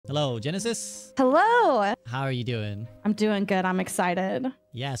Hello, Jennasis. Hello. How are you doing? I'm doing good. I'm excited.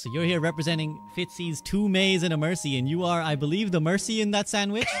 Yeah, so you're here representing Fitzy's 2 Mays and a Mercy, and you are, I believe, the Mercy in that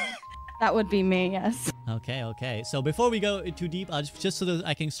sandwich? That would be me, yes. Okay. So before we go too deep, just so that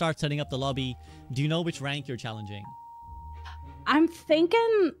I can start setting up the lobby, do you know which rank you're challenging? I'm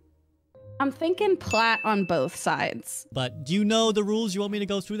thinking plat on both sides. But do you know the rules? You want me to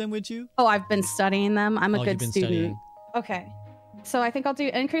go through them with you? Oh, I've been studying them. I'm a good you've been student. studying. Okay. So I think I'll do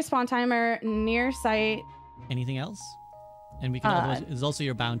increased spawn timer, near sight. Anything else? And we can there's also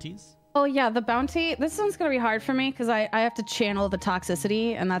your bounties. Oh yeah, the bounty. This one's gonna be hard for me because I have to channel the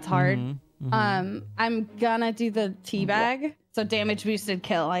toxicity, and that's hard. I'm gonna do the teabag. So damage boosted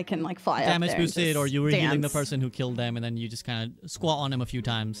kill. I can like fly up there. Damage boosted, or you were healing the dance. person who killed them, and then you just kind of squat on him a few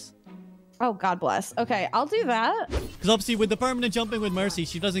times. Oh, God bless. Okay, I'll do that. Because obviously with the permanent jumping with Mercy,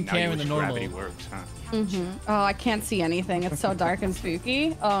 she doesn't care in the normal. Works, huh? Oh, I can't see anything. It's so dark and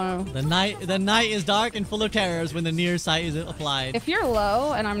spooky. Oh. The night is dark and full of terrors when the near sight is applied. If you're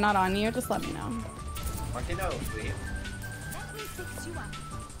low and I'm not on you, just let me know.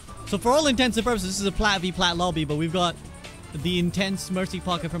 So for all intents and purposes, this is a plat v plat lobby, but we've got the intense Mercy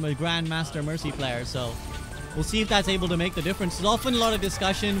pocket from a Grandmaster Mercy player, so we'll see if that's able to make the difference. There's often a lot of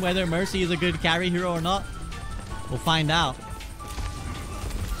discussion whether Mercy is a good carry hero or not. We'll find out.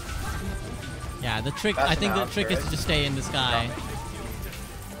 Yeah, the trick, I think the trick is to just stay in the sky.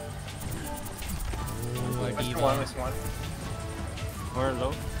 Ooh, our diva. Or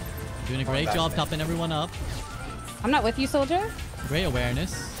low. Doing a great job topping everyone up. I'm not with you, soldier. Great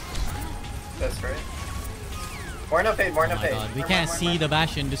awareness. That's right. More no fade, more no fade. God, we can't see the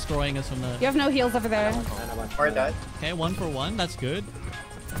Bastion destroying us from the... You have no heals over there. More dead. Okay, 1 for 1. That's good.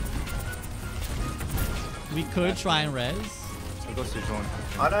 We could try and res. It goes to zone.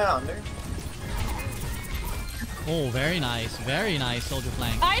 On and under. Oh, very nice. Very nice, soldier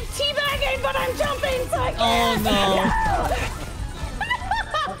flank. I'm teabagging, but I'm jumping, so I Oh,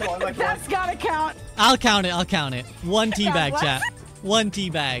 no. That's gotta count. I'll count it. 1 teabag, chat. 1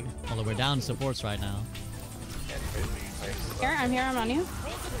 teabag. Although we're down supports right now. Here, I'm here. I'm on you.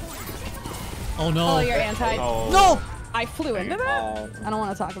 Oh, no. Oh, you're anti. Oh. No! I flew into that. I don't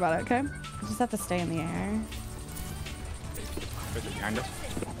want to talk about it, okay? I just have to stay in the air. Behind us.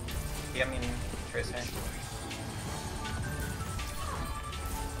 Yeah, I mean, Tracer.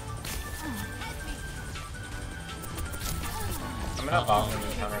 I'm gonna bomb when you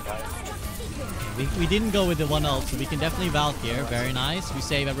counter dive. We didn't go with the 1 ult, so we can definitely Valk here. Very nice. We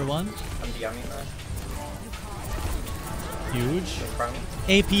save everyone. I'm DMing that. Huge.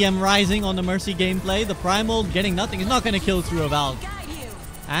 APM rising on the Mercy gameplay. The Primal getting nothing. He's not going to kill through a Valk.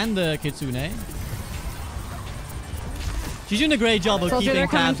 And the Kitsune. She's doing a great job of Soldier, keeping they're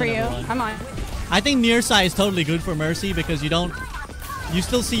coming tabs for on you. everyone. Come on. I think near side is totally good for Mercy because you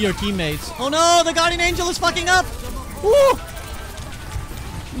still see your teammates. Oh no, the Guardian Angel is fucking up. Woo!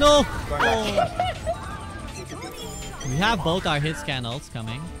 No. Oh. We have both our hit scan ults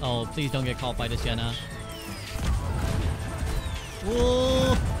coming. Oh, please don't get caught by this Jenna.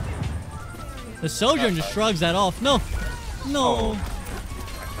 Whoa. The Sojourn just shrugs that off. No. No.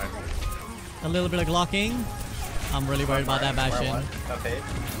 A little bit of glocking. I'm really worried about that Bastion.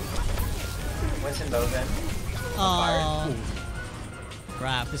 Oh.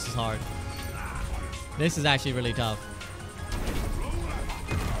 Crap, this is hard. This is actually really tough.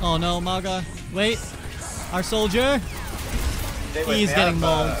 Oh no, Maga. Wait. Our soldier. He's getting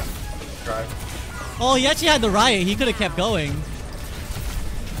mauled. Oh, he actually had the riot. He could have kept going.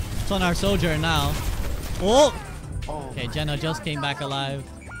 It's on our soldier now. Oh! Okay, Jenna just came back alive.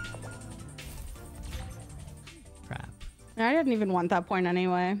 Crap. I didn't even want that point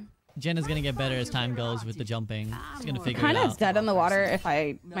anyway. Jenna's gonna get better as time goes with the jumping. She's gonna figure it Kind out. of dead in the water if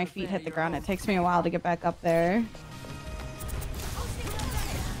my feet hit the ground. It takes me a while to get back up there.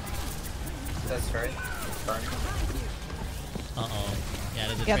 That's right. Uh-oh. Yeah,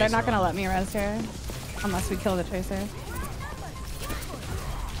 there's a Yeah, they're Tracer not gonna on. let me res here. Unless we kill the Tracer.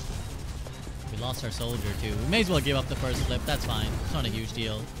 We lost our soldier too. We may as well give up the first flip. That's fine. It's not a huge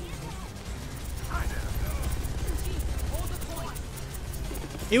deal.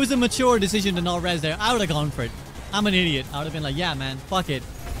 It was a mature decision to not res there. I would have gone for it. I'm an idiot. I would have been like, yeah, man, fuck it.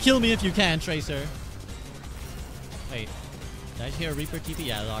 Kill me if you can, Tracer. Wait. Did I hear a Reaper TP?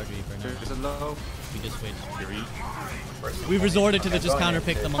 Yeah, large Reaper. No, There's a low. we just switched. Three. We resorted to the just counter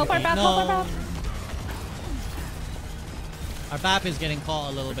pick the Help monkey. our BAP, help our BAP. Our BAP is getting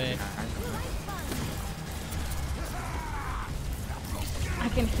caught a little bit. I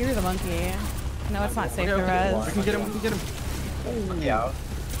can hear the monkey. No, it's not safe to res. We can get him. We can get him. Yeah.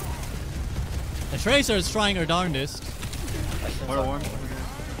 The Tracer is trying her darndest. More one.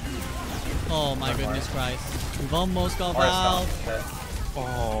 Oh my goodness Christ. We've almost got Or Val. stop.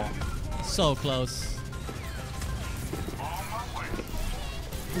 Oh. So close.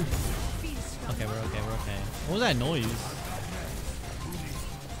 Okay, we're okay, we're okay. What was that noise?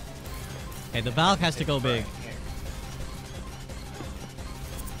 Okay, the Valk has to go big.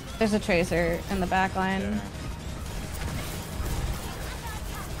 There's a Tracer in the back line. Yeah.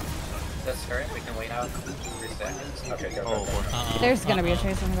 That's current. We can wait out 3 seconds. Okay, go. Oh, There's gonna be a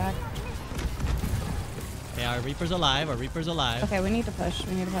Tracer in the back. Okay, our Reaper's alive. Our Reaper's alive. Okay, we need to push.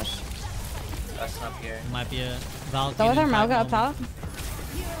 We need to push. That's not here. Might be a Valk. Go with our Malga up top.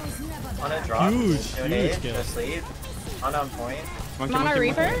 On a drop. Huge, No huge nade, kill. no sleep. On Point. I'm on our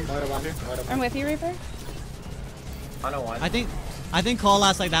Reaper. Monkey. I'm with you, Reaper. On a 1. I think call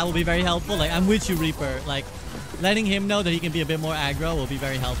outs like that will be very helpful. Like, I'm with you, Reaper. Like, letting him know that he can be a bit more aggro will be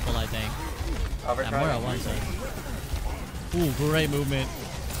very helpful, I think. And we're at 1 side. Ooh, great movement.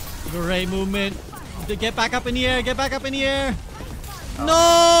 Great movement. Get back up in the air. Get back up in the air. No!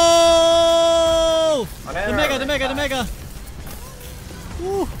 The mega.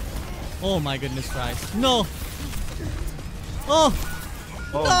 Woo. Oh my goodness Christ. No. Oh.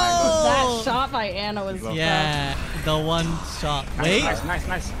 Oh my god. That shot by Anna was Yeah, the one shot. Wait.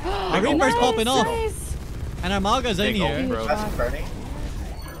 Nice. Our Reaper's popping off. Nice. And our Malga's in Big ult, here. bro. That's burning.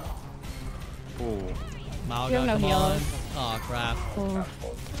 Ooh. Malga, You have no come on. heals. Oh crap. Cool.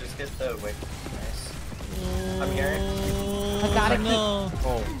 Just get the wick. Nice. I'm here. I got it. No.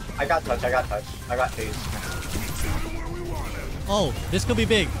 Oh. I got touch. I got phase. Oh, this could be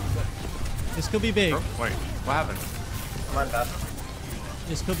big. This could be big. Wait, what happened? Come on, Beth.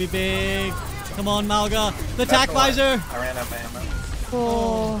 This could be big. Come on, Malga. The That's attack the one. visor. I ran out of ammo.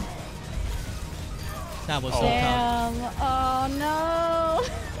 Cool. That was so tough. Damn. Oh no.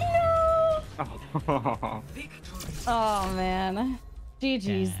 No. Oh man.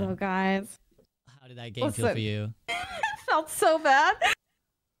 GG's Yeah. though, guys. How did that game feel for you? Felt so bad.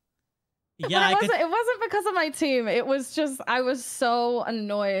 Yeah, But it wasn't because of my team. It was just I was so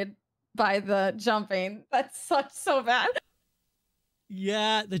annoyed by the jumping. That sucked so bad.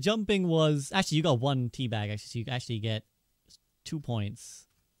 Yeah, the jumping was actually you got 1 teabag actually, so you actually get 2 points.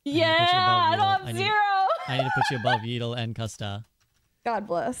 Yeah, I don't have 0. I need to put you above Yeedle and Custa. God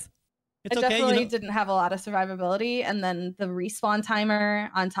bless. It's I okay, definitely you know. didn't have a lot of survivability, and then the respawn timer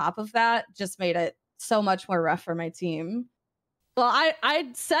on top of that just made it so much more rough for my team. Well,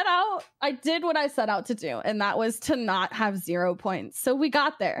 I did what I set out to do, and that was to not have 0 points. So we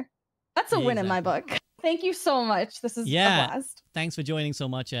got there. That's a win in my book. Thank you so much. This is a blast. Thanks for joining so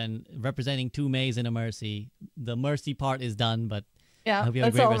much and representing 2 Mays and a Mercy. The Mercy part is done, but Yeah, I hope you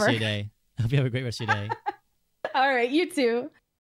have a great rest of your day. I hope you have a great rest of your day. All right, you too.